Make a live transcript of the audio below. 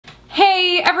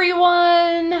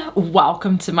everyone,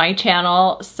 welcome to my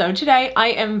channel. So today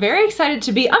I am very excited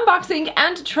to be unboxing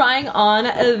and trying on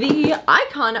the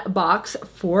Icon box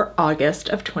for August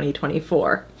of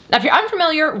 2024. Now, if you're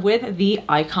unfamiliar with the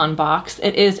Icon box,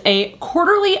 it is a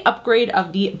quarterly upgrade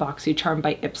of the BoxyCharm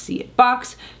by Ipsy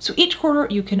box. So each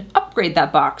quarter you can upgrade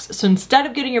that box. So instead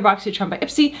of getting your BoxyCharm by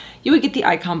Ipsy, you would get the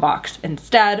Icon box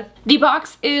instead. The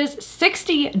box is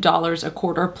 $60 a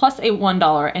quarter plus a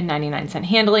 $1.99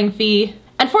 handling fee.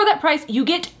 And for that price, you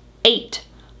get 8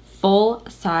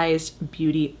 full-size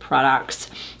beauty products.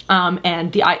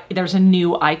 And there's a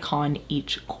new icon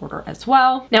each quarter as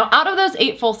well. Now, out of those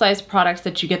 8 full-size products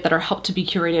that you get that are helped to be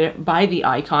curated by the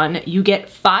Icon, you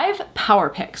get 5 power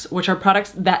picks, which are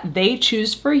products that they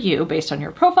choose for you based on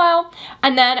your profile.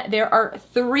 And then there are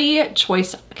 3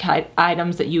 choice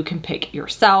items that you can pick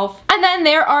yourself. And then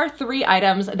there are 3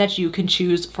 items that you can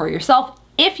choose for yourself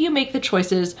if you make the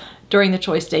choices during the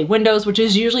choice day windows, which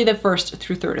is usually the 1st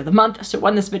through 3rd of the month. So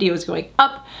when this video is going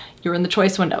up, you're in the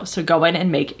choice window. So go in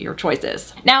and make your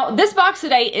choices. Now, this box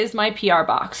today is my PR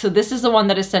box. So this is the one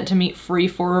that is sent to me free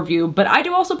for review, but I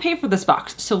do also pay for this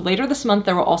box. So later this month,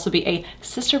 there will also be a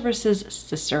sister versus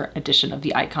sister edition of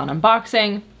the Icon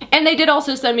unboxing. And they did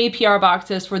also send me PR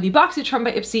boxes for the BoxyCharm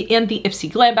by Ipsy and the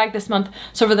Ipsy Glam Bag this month.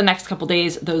 So for the next couple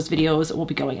days, those videos will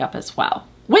be going up as well.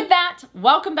 With that,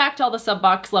 welcome back to all the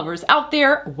SubBox lovers out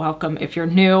there. Welcome if you're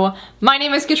new. My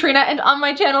name is Katrina, and on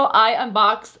my channel, I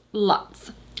unbox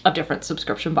lots of different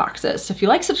subscription boxes. So if you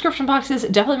like subscription boxes,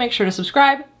 definitely make sure to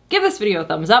subscribe, give this video a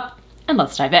thumbs up, and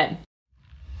let's dive in.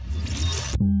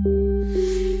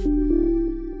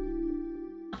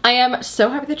 I am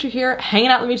so happy that you're here hanging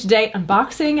out with me today,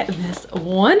 unboxing this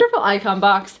wonderful Icon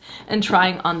box and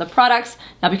trying on the products.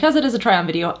 Now, because it is a try on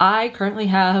video, I currently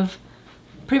have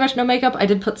pretty much no makeup. I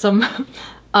did put some,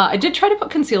 I did try to put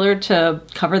concealer to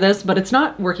cover this, but it's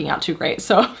not working out too great.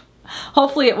 So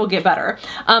hopefully it will get better.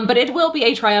 But it will be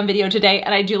a try on video today.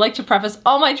 And I do like to preface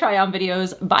all my try on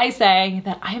videos by saying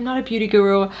that I am not a beauty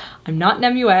guru. I'm not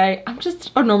an MUA. I'm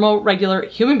just a normal, regular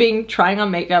human being trying on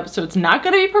makeup. So it's not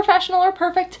gonna be professional or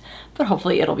perfect, but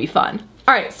hopefully it'll be fun.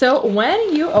 All right, so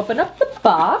when you open up the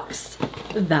box,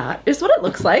 that is what it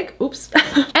looks like. Oops.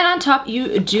 And on top,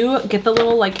 you do get the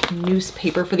little like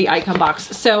newspaper for the Icon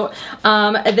box. So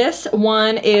this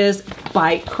one is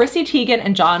by Chrissy Teigen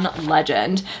and John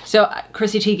Legend. So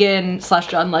Chrissy Teigen /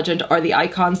 John Legend are the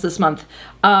icons this month.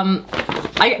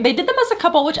 They did them as a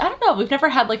couple, which I don't know. We've never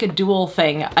had like a dual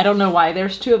thing. I don't know why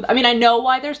there's 2 of them. I mean, I know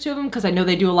why there's 2 of them because I know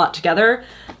they do a lot together.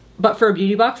 But for a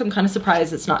beauty box, I'm kind of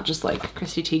surprised it's not just like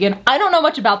Chrissy Teigen. I don't know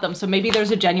much about them, so maybe there's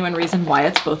a genuine reason why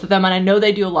it's both of them. And I know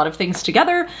they do a lot of things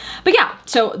together. But yeah,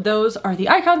 so those are the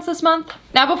icons this month.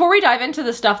 Now, before we dive into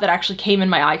the stuff that actually came in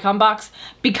my Icon box,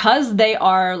 because they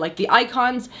are like the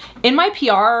icons, in my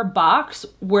PR box,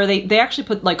 where they actually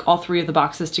put like all 3 of the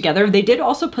boxes together, they did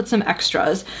also put some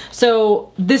extras.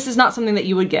 So this is not something that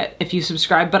you would get if you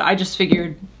subscribe, but I just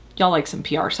figured y'all like some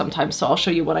PR sometimes, so I'll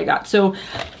show you what I got. So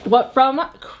what from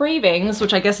Cravings,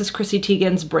 which I guess is Chrissy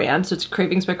Teigen's brand, so it's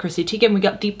Cravings by Chrissy Teigen, we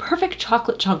got the perfect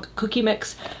chocolate chunk cookie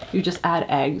mix. You just add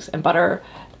eggs and butter.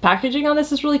 The packaging on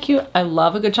this is really cute. I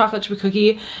love a good chocolate chip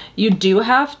cookie. You do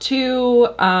have to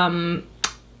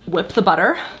whip the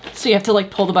butter, so you have to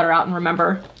like pull the butter out and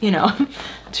remember, you know,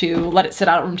 to let it sit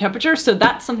out at room temperature. So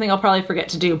that's something I'll probably forget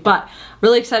to do, but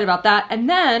really excited about that. And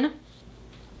then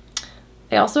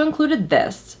they also included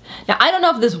this. Now, I don't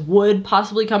know if this would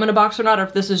possibly come in a box or not, or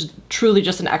if this is truly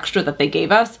just an extra that they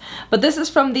gave us, but this is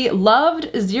from the Loved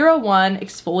 01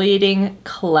 Exfoliating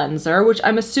Cleanser, which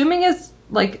I'm assuming is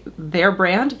like their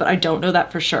brand, but I don't know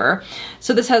that for sure.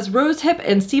 So this has rosehip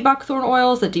and sea buckthorn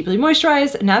oils that deeply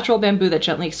moisturize, natural bamboo that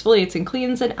gently exfoliates and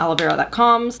cleans, and aloe vera that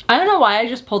calms. I don't know why I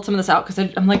just pulled some of this out,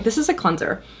 because I'm like, this is a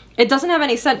cleanser. It doesn't have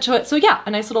any scent to it, so yeah,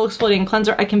 a nice little exfoliating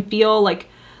cleanser. I can feel like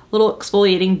little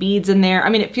exfoliating beads in there. I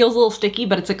mean, it feels a little sticky,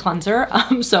 but it's a cleanser.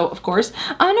 So of course,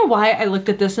 I don't know why I looked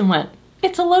at this and went,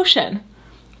 it's a lotion,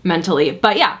 mentally.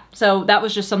 But yeah, so that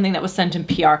was just something that was sent in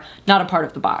PR, not a part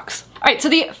of the box. All right, so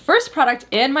the first product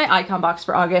in my Icon box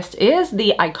for August is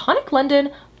the Iconic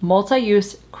London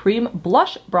Multi-Use Cream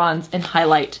Blush Bronze and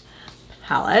Highlight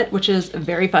palette, which is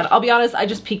very fun. I'll be honest, I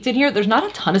just peeked in here. There's not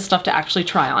a ton of stuff to actually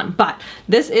try on, but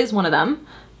this is one of them.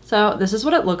 So this is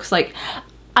what it looks like.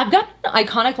 I've gotten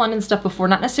Iconic London stuff before,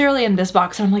 not necessarily in this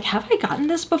box, and I'm like, have I gotten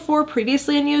this before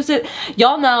previously and used it?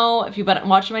 Y'all know, if you've been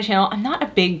watching my channel, I'm not a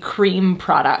big cream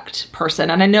product person,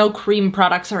 and I know cream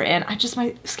products are in.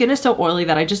 My skin is so oily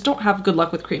that I just don't have good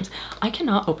luck with creams. I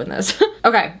cannot open this.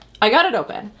 Okay, I got it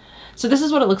open. So this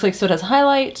is what it looks like. So it has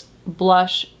highlight,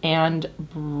 blush, and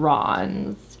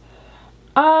bronze.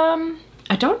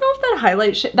 I don't know if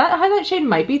that highlight shade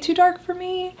might be too dark for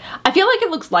me. I feel like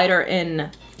it looks lighter in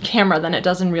camera than it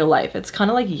does in real life. It's kind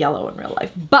of like yellow in real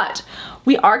life, but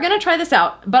we are gonna try this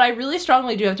out. But I really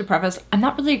strongly do have to preface, I'm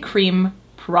not really a cream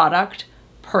product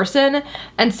person,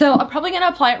 and so I'm probably gonna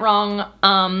apply it wrong,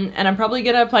 and I'm probably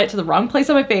gonna apply it to the wrong place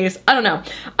on my face. I don't know.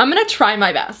 I'm gonna try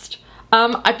my best.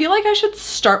 I feel like I should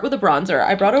start with a bronzer.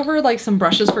 I brought over like some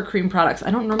brushes for cream products.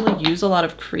 I don't normally use a lot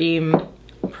of cream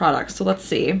products, so let's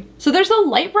see. So there's the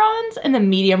light bronze and the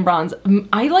medium bronze.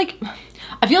 I feel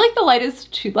like the light is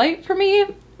too light for me,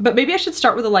 but maybe I should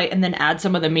start with the light and then add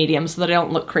some of the medium so that I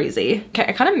don't look crazy. Okay,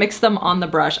 I kind of mixed them on the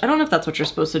brush. I don't know if that's what you're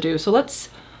supposed to do, so let's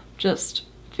just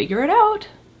figure it out.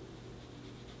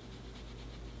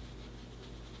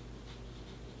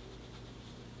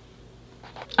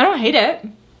 I don't hate it.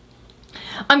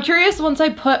 I'm curious once I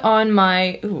put on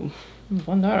my, ooh,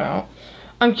 blend that out.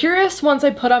 I'm curious once I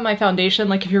put on my foundation,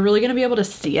 like if you're really gonna be able to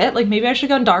see it. Like maybe I should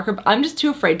go darker, but I'm just too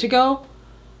afraid to go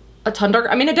a ton darker.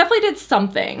 I mean, it definitely did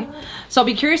something. So I'll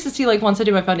be curious to see like once I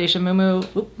do my foundation. Moo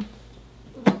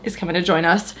is coming to join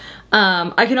us.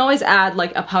 I can always add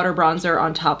like a powder bronzer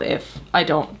on top if I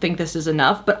don't think this is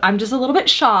enough, but I'm just a little bit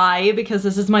shy because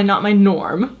this is not my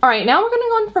norm. All right, now we're gonna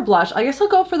go in for blush. I guess I'll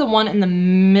go for the one in the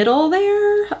middle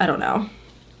there. I don't know.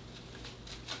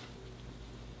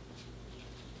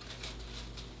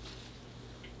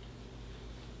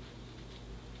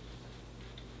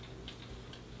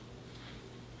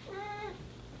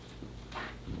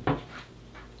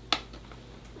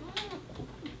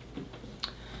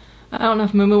 I don't know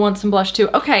if Moo wants some blush too.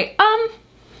 Okay,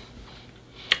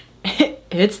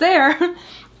 it's there.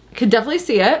 Could definitely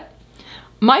see it.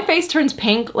 My face turns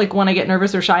pink like when I get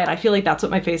nervous or shy, and I feel like that's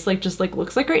what my face just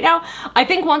looks like right now. I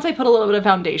think once I put a little bit of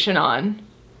foundation on,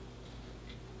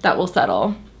 that will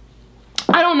settle.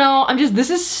 I don't know,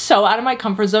 this is so out of my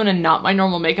comfort zone and not my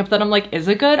normal makeup that I'm like, is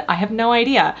it good? I have no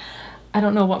idea. I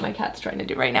don't know what my cat's trying to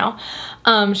do right now.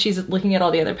 She's looking at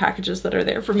all the other packages that are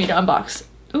there for me to unbox.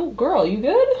 Ooh, girl, you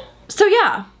good? So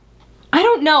yeah, I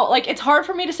don't know. Like, it's hard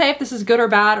for me to say if this is good or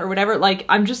bad or whatever. Like,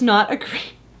 I'm just not a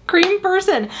cream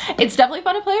person. It's definitely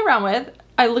fun to play around with.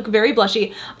 I look very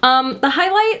blushy. The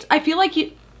highlight, I feel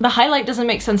like the highlight doesn't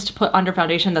make sense to put under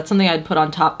foundation. That's something I'd put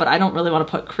on top, but I don't really want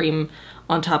to put cream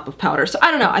on top of powder. So I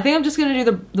don't know. I think I'm just gonna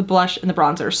do the blush and the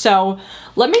bronzer. So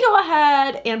let me go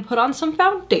ahead and put on some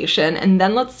foundation, and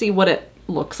then let's see what it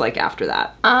looks like after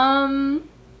that.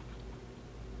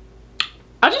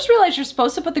 I just realized you're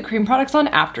supposed to put the cream products on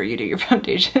after you do your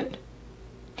foundation.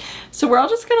 So we're all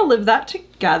just gonna live that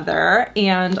together,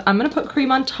 and I'm gonna put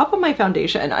cream on top of my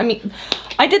foundation. I mean,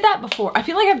 I did that before. I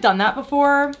feel like I've done that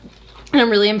before, and I'm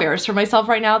really embarrassed for myself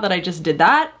right now that I just did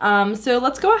that. So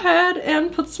let's go ahead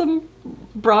and put some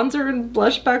bronzer and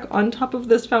blush back on top of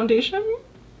this foundation.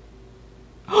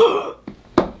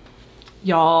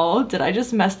 Y'all, did I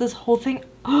just mess this whole thing?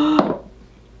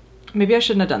 Maybe I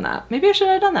shouldn't have done that. Maybe I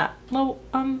shouldn't have done that. Well,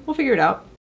 we'll figure it out.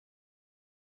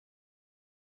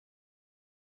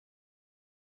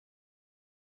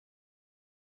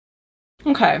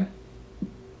 Okay.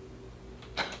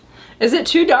 Is it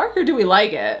too dark or do we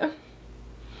like it?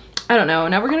 I don't know.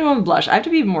 Now we're gonna go with blush. I have to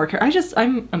be more careful.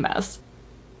 I'm a mess.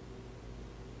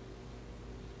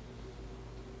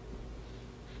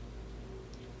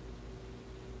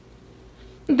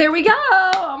 There we go.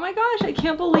 Oh my gosh, I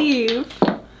can't believe.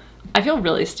 I feel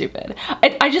really stupid.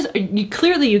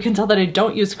 Clearly you can tell that I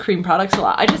don't use cream products a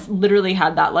lot. I just literally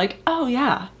had that like, oh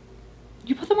yeah,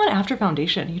 you put them on after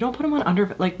foundation. You don't put them on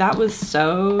under, like that was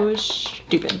so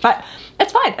stupid, but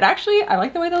it's fine. I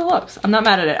like the way that it looks. I'm not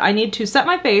mad at it. I need to set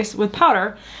my face with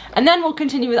powder, and then we'll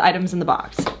continue with items in the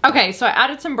box. Okay, so I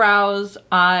added some brows,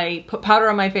 I put powder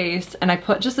on my face, and I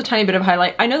put just a tiny bit of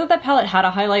highlight. I know that palette had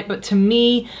a highlight, but to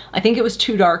me, I think it was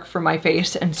too dark for my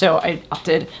face, and so I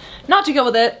opted not to go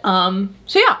with it.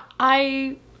 So yeah,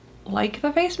 I like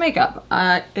the face makeup.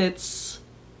 It's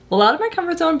a lot of my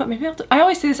comfort zone, but maybe I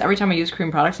always say this every time I use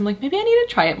cream products. I'm like, maybe I need to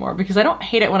try it more because I don't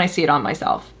hate it when I see it on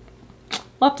myself.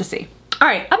 We'll have to see. All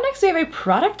right, up next we have a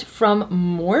product from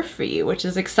Morphe, which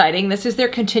is exciting. This is their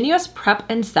Continuous Prep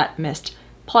and Set Mist,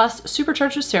 plus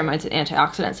supercharged with ceramides and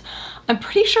antioxidants. I'm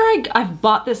pretty sure I've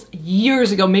bought this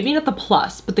years ago, maybe not the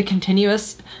plus, but the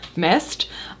Continuous Mist.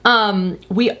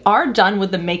 We are done with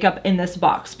the makeup in this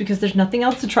box because there's nothing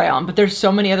else to try on, but there's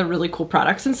so many other really cool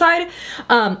products inside.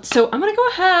 So I'm gonna go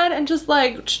ahead and just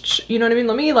like, you know what I mean?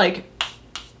 Let me like,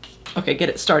 okay, get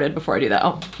it started before I do that.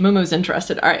 Oh, Momo's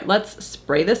interested. All right, let's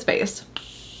spray this face.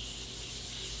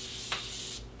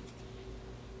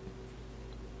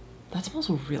 That smells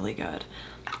really good.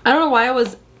 I don't know why I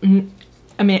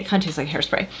mean, it kind of tastes like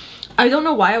hairspray. I don't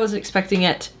know why I was expecting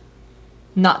it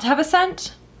not to have a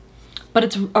scent, but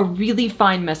it's a really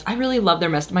fine mist. I really love their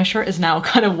mist. My shirt is now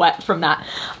kind of wet from that.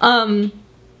 I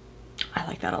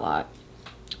like that a lot.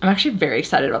 I'm actually very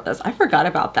excited about this. I forgot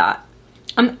about that.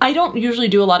 I don't usually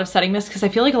do a lot of setting mists because I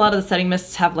feel like a lot of the setting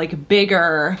mists have like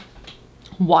bigger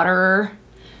water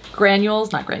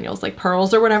granules, not granules, like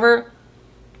pearls or whatever.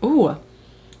 Ooh,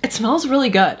 it smells really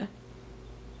good.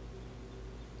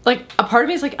 Like a part of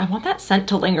me is like, I want that scent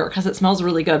to linger because it smells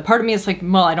really good. Part of me is like,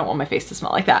 well, I don't want my face to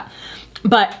smell like that.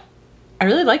 But I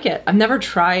really like it. I've never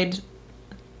tried,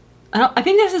 I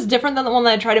think this is different than the one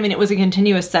that I tried. I mean, it was a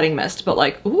continuous setting mist, but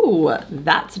like, ooh,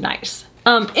 that's nice.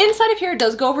 Inside of here, it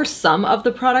does go over some of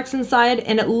the products inside,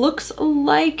 and it looks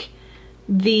like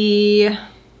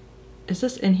is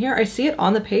this in here? I see it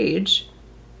on the page.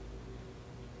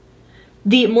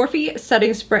 The Morphe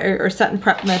setting spray or set and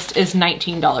prep mist is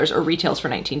 $19 or retails for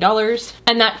 $19.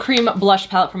 And that cream blush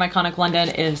palette from Iconic London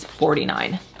is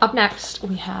 $49. Up next,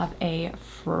 we have a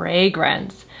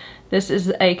fragrance. This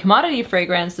is a commodity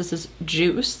fragrance. This is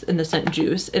Juice in the scent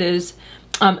Juice. It is,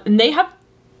 and they have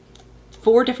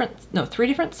three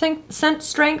different scent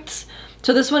strengths.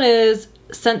 So this one is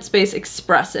Scent Space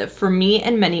Expressive for me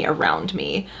and many around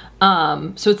me.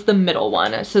 So it's the middle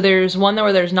one. So there's one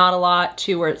where there's not a lot,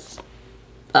 2 where it's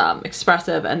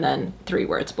expressive, and then 3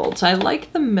 where it's bold. So I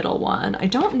like the middle one. I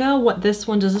don't know what this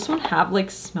one, does this one have like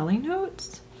smelling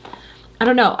notes? I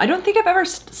don't know. I don't think I've ever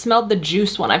smelled the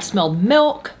Juice one. I've smelled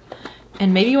Milk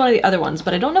and maybe one of the other ones,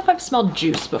 but I don't know if I've smelled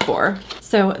Juice before.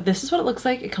 So this is what it looks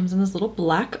like. It comes in this little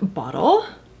black bottle.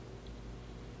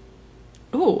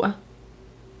 Ooh.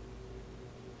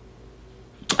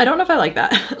 I don't know if I like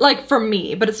that, like for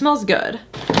me, but it smells good.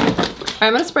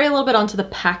 I'm gonna spray a little bit onto the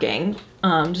packing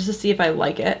just to see if I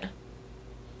like it.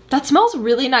 That smells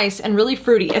really nice and really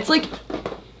fruity. It's like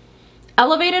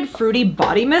elevated fruity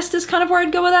body mist is kind of where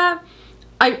I'd go with that.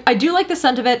 I do like the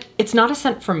scent of it. It's not a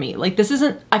scent for me. Like this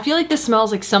isn't, I feel like this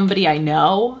smells like somebody I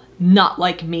know, not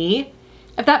like me,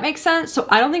 if that makes sense. So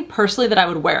I don't think personally that I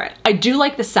would wear it. I do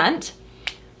like the scent,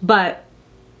 but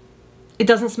it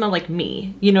doesn't smell like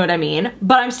me, you know what I mean?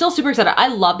 But I'm still super excited. I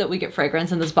love that we get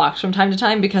fragrance in this box from time to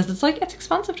time because it's like, it's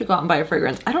expensive to go out and buy a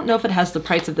fragrance. I don't know if it has the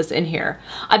price of this in here.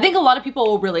 I think a lot of people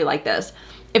will really like this.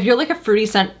 If you're like a fruity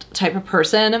scent type of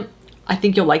person, I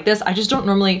think you'll like this. I just don't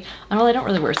normally, I don't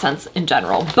really wear scents in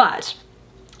general, but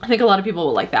I think a lot of people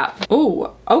will like that.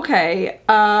 Oh, okay.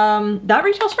 That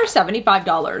retails for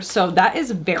 $75. So that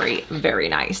is very, very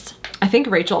nice. I think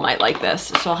Rachel might like this,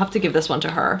 so I'll have to give this one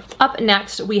to her. Up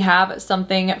next, we have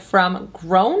something from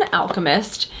Grown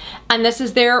Alchemist, and this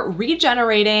is their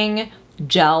Regenerating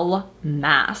Gel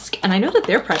Mask. And I know that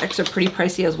their products are pretty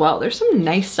pricey as well. There's some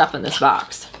nice stuff in this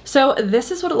box. So this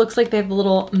is what it looks like. They have the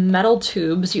little metal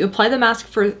tubes. You apply the mask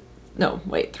for, no,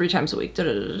 wait, 3 times a week.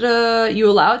 You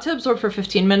allow it to absorb for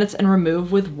 15 minutes and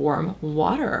remove with warm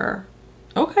water.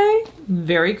 Okay,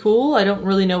 very cool. I don't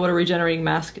really know what a regenerating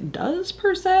mask does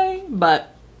per se,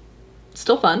 but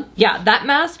still fun. Yeah, that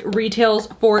mask retails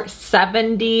for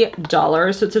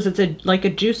 $70. So it says it's like a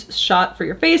juice shot for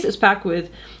your face. It's packed with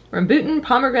rambutan,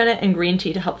 pomegranate, and green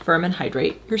tea to help firm and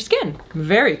hydrate your skin.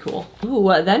 Very cool.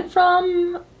 Ooh, then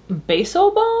from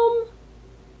Baso Balm,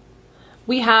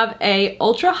 we have a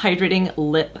ultra hydrating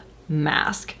lip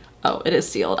mask. Oh, it is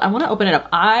sealed. I want to open it up.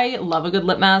 I love a good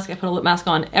lip mask. I put a lip mask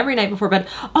on every night before bed.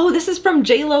 Oh, this is from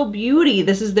JLo Beauty.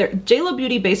 This is their JLo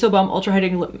Beauty Baso Balm Ultra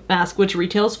Hydrating Lip Mask, which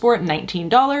retails for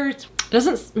 $19. It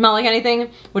doesn't smell like anything,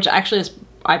 which actually is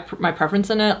my preference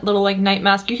in a little like night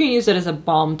mask. You can use it as a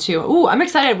balm too. Ooh, I'm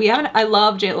excited. I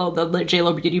love JLo, the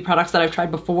JLo Beauty products that I've tried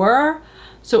before.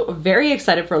 So very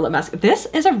excited for a lip mask. This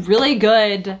is a really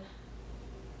good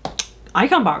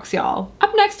icon box, y'all.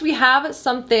 Up next, we have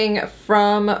something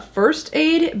from First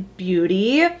Aid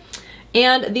Beauty,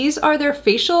 and these are their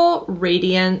facial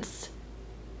radiance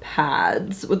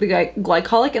pads with the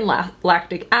glycolic and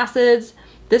lactic acids.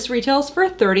 This retails for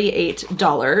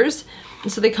 $38.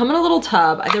 So they come in a little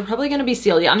tub. They're probably gonna be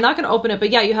sealed. Yeah, I'm not gonna open it, but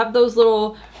yeah, you have those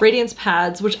little radiance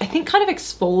pads, which I think kind of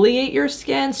exfoliate your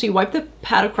skin. So you wipe the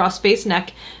pad across face,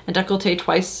 neck, and décolleté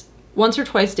once or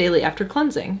twice daily after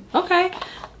cleansing. Okay.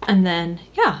 And then,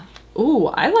 yeah. Ooh,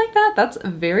 I like that. That's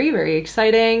very, very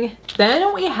exciting.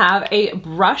 Then we have a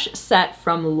brush set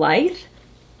from Lithe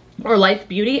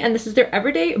Beauty, and this is their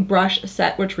everyday brush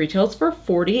set, which retails for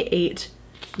 $48.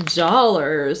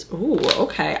 Ooh,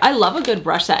 okay. I love a good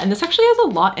brush set, and this actually has a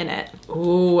lot in it.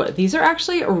 Ooh, these are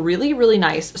actually really, really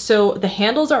nice. So the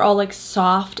handles are all like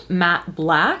soft matte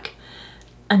black,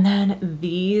 and then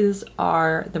these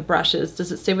are the brushes.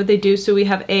 Does it say what they do? So we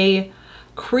have a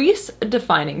crease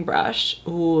defining brush.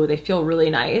 Ooh, they feel really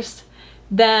nice.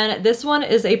 Then this one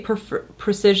is a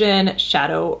precision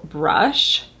shadow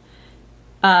brush.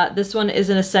 This one is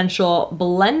an essential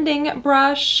blending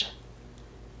brush.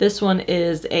 This one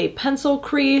is a pencil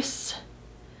crease.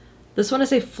 This one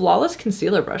is a flawless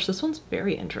concealer brush. This one's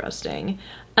very interesting.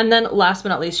 And then last but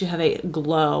not least, you have a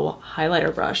glow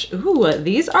highlighter brush. Ooh,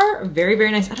 these are very,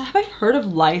 very nice. Have I heard of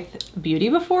Lithe Beauty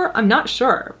before? I'm not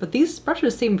sure, but these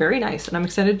brushes seem very nice and I'm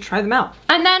excited to try them out.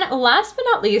 And then last but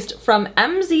not least, from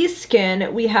MZ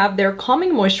Skin, we have their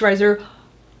Calming Moisturizer,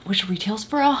 which retails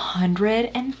for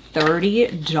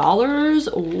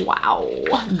 $130. Wow,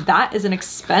 that is an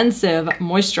expensive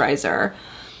moisturizer.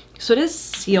 So it is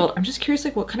sealed. I'm just curious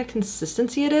like what kind of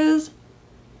consistency it is.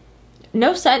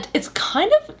 No scent. It's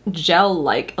kind of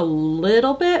gel-like a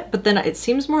little bit, but then it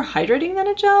seems more hydrating than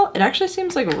a gel. It actually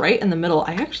seems like right in the middle.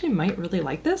 I actually might really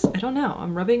like this. I don't know.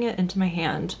 I'm rubbing it into my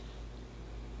hand.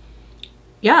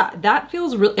 Yeah, that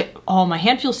feels really, oh, my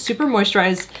hand feels super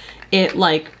moisturized. It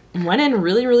like went in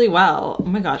really, really well. Oh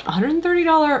my gosh, $130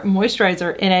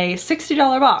 moisturizer in a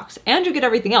 $60 box, and you get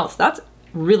everything else. That's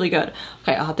really good.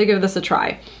 Okay, I'll have to give this a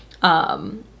try.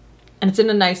 And it's in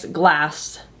a nice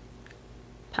glass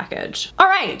package. All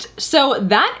right, so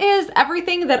that is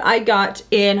everything that I got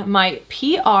in my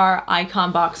PR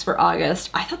icon box for August.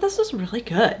 I thought this was really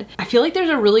good. I feel like there's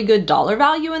a really good dollar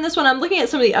value in this one. I'm looking at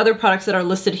some of the other products that are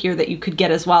listed here that you could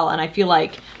get as well, and I feel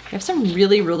like we have some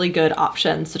really, really good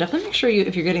options. So definitely make sure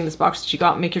if you're getting this box, that you go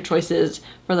out and make your choices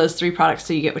for those 3 products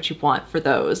so you get what you want for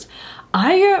those.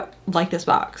 I like this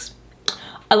box.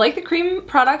 I like the cream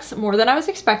products more than I was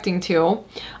expecting to.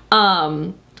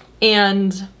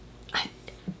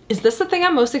 Is this the thing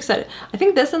I'm most excited? I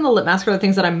think this and the lip mask are the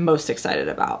things that I'm most excited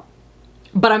about.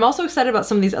 But I'm also excited about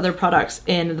some of these other products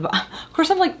in the, of course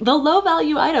I'm like, the low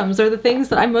value items are the things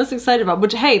that I'm most excited about,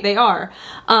 which hey, they are.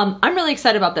 I'm really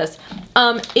excited about this.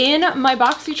 In my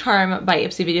BoxyCharm by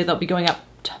Ipsy video that'll be going up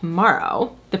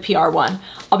tomorrow, the PR one,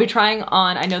 I'll be trying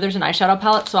on, I know there's an eyeshadow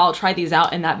palette, so I'll try these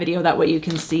out in that video. That way you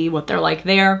can see what they're like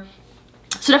there.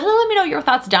 So definitely let me know your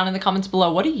thoughts down in the comments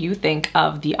below. What do you think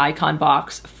of the icon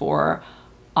box for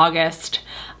August?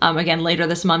 Again, later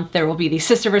this month, there will be the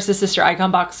sister versus sister icon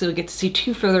box, so you'll get to see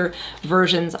 2 further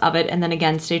versions of it. And then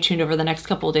again, stay tuned over the next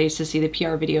couple of days to see the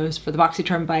PR videos for the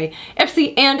BoxyCharm by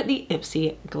Ipsy and the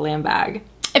Ipsy Glam Bag.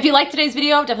 If you liked today's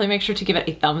video, definitely make sure to give it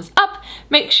a thumbs up.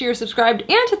 Make sure you're subscribed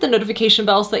and hit the notification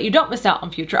bell so that you don't miss out on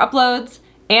future uploads.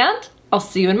 And I'll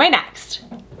see you in my next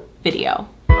video.